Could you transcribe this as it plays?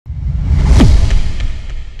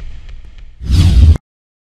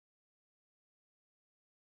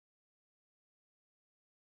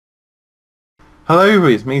Hello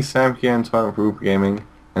everybody, it's me Sam here and Tyler for WoopaGaming,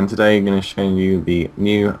 and today I'm going to show you the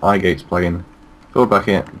new iGates plugin, Fill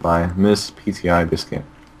Bucket by Ms. PTI Biscuit.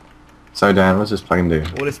 So Dan, what's this plugin do?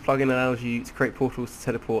 Well, this plugin allows you to create portals to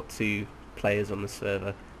teleport to players on the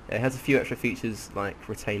server. It has a few extra features like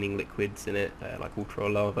retaining liquids in it, like water or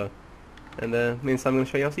lava, and me and Sam are going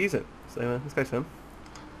to show you how to use it. So let's go, Sam.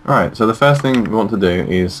 Alright, so the first thing we want to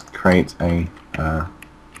do is create a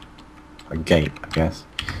gate, I guess.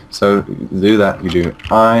 So to do that, you do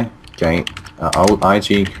iGate,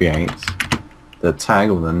 IG creates the tag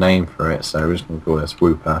or the name for it, so we're just going to call this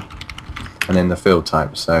Woopa, and then the field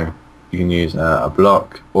type. So you can use a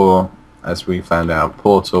block, or as we found out,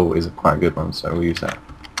 portal is quite a good one, so we'll use that.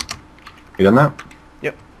 You done that?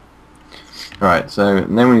 Yep. Alright, so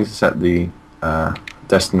then we need to set the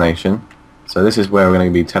destination. So this is where we're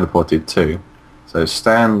going to be teleported to. So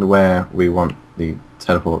stand where we want the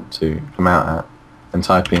teleport to come out at, and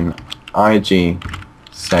type in IG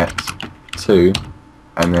set to,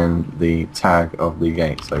 and then the tag of the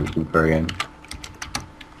gate, so Woopa again.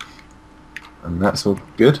 And that's all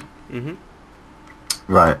good? Mm-hmm.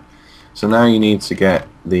 Right, so now you need to get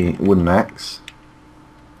the wooden axe,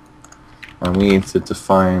 and we need to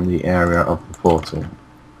define the area of the portal.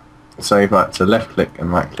 So you've got to left click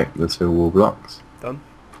and right click the two wall blocks. Done.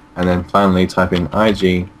 And then finally type in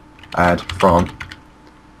IG add from,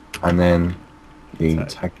 and then the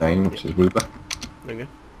tag name, which is Woopa. There we go.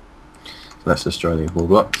 So let's destroy these wall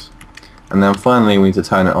blocks. And then finally we need to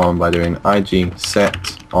turn it on by doing IG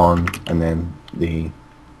set on, and then the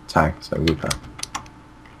tag, so Woopa.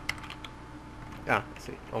 Ah, I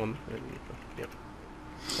see. On. Yep.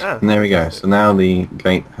 Ah. And there we go. So now the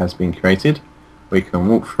gate has been created. We can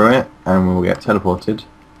walk through it and we'll get teleported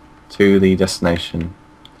to the destination.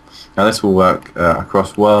 Now this will work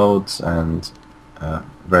across worlds and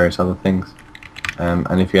various other things.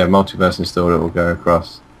 And if you have multiverse installed, it will go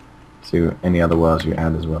across to any other worlds you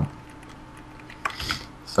add as well.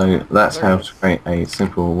 So that's how to create a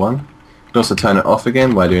simple one. You can also turn it off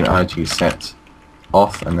again by doing IG set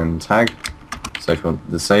off and then tag. So if you want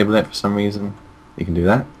to disable it for some reason, you can do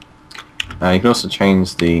that. You can also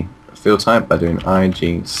change the field type by doing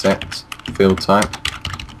IG set field type,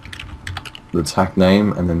 the tag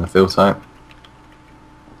name, and then the field type.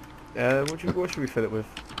 What should we fill it with?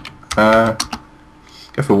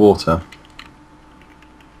 Go for water.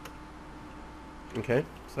 Okay,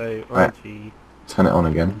 so Right. IG Turn it on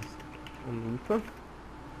again. on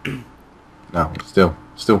Woopa. No, still.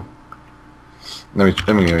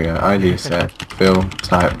 Let me go. IG set field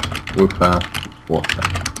type Woopa water.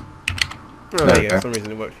 Oh, there you go. For some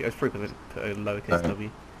reason it worked. It's probably because I put a lowercase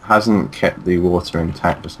w. Hasn't kept the water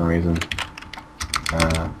intact for some reason.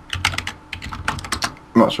 I'm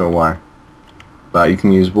not sure why. But you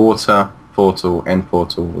can use water, portal, end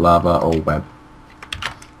portal, lava, or web.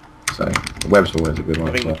 So web's always a good one.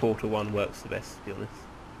 I think as well. the portal one works the best, to be honest.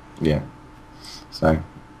 Yeah. So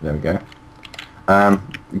there we go.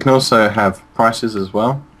 You can also have prices as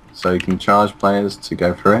well. So you can charge players to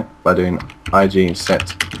go through it by doing IG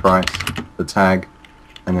set price, the tag,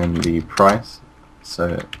 and then the price.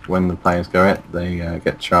 So when the players go it, they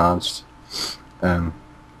get charged a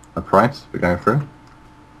price for going through.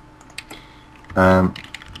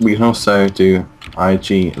 We can also do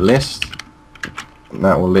IG list, and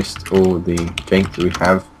that will list all the gates that we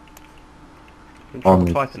have on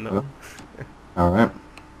the typing that one. Alright.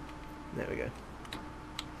 There we go.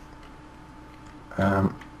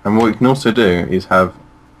 And what we can also do is have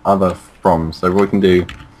other froms. So we can do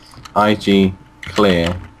IG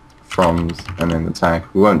clear froms and then the tag.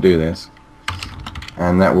 We won't do this,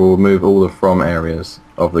 and that will remove all the from areas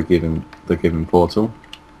of the given portal.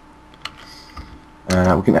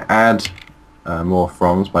 We can add more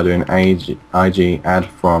froms by doing IG add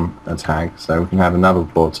from a tag. So we can have another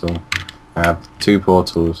portal, have two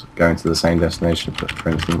portals going to the same destination, for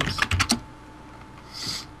instance.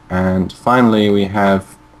 And finally we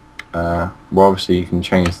have, well, obviously you can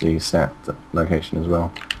change the set location as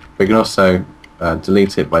well. We can also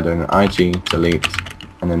delete it by doing an IG delete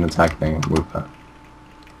and then the tag name Woopa.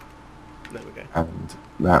 There we go. And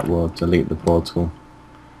that will delete the portal,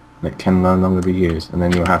 and it can no longer be used, and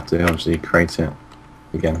then you'll have to obviously create it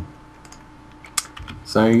again.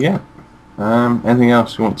 So yeah, anything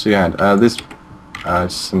else you want to add? This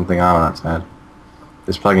is something I would like to add.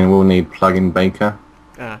 This plugin will need plugin baker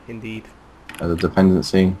Ah, indeed. as a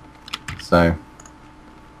dependency, so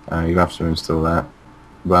you have to install that.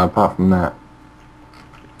 But apart from that,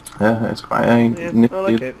 yeah, it's quite a Yeah, nifty. I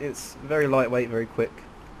like it. It's very lightweight, very quick.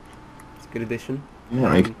 It's a good addition.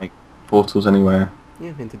 Yeah, you can make portals anywhere.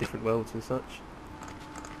 Yeah, into different worlds and such.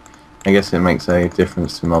 I guess it makes a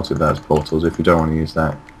difference to multiverse portals if you don't want to use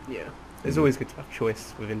that. Yeah, it's always good to have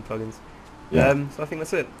choice within plugins. Yeah. So I think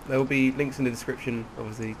that's it. There will be links in the description,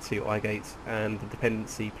 obviously, to iGates and the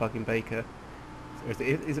dependency plugin baker. Or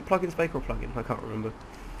is it plugins baker or plugin? I can't remember.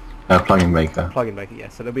 Plugin maker. Plugin baker, yeah.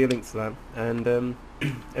 So there'll be a link to that, and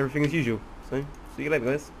everything as usual. So see you later,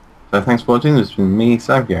 guys. So thanks for watching. This has been me,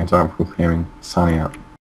 Savio, and WoopaGaming, signing out.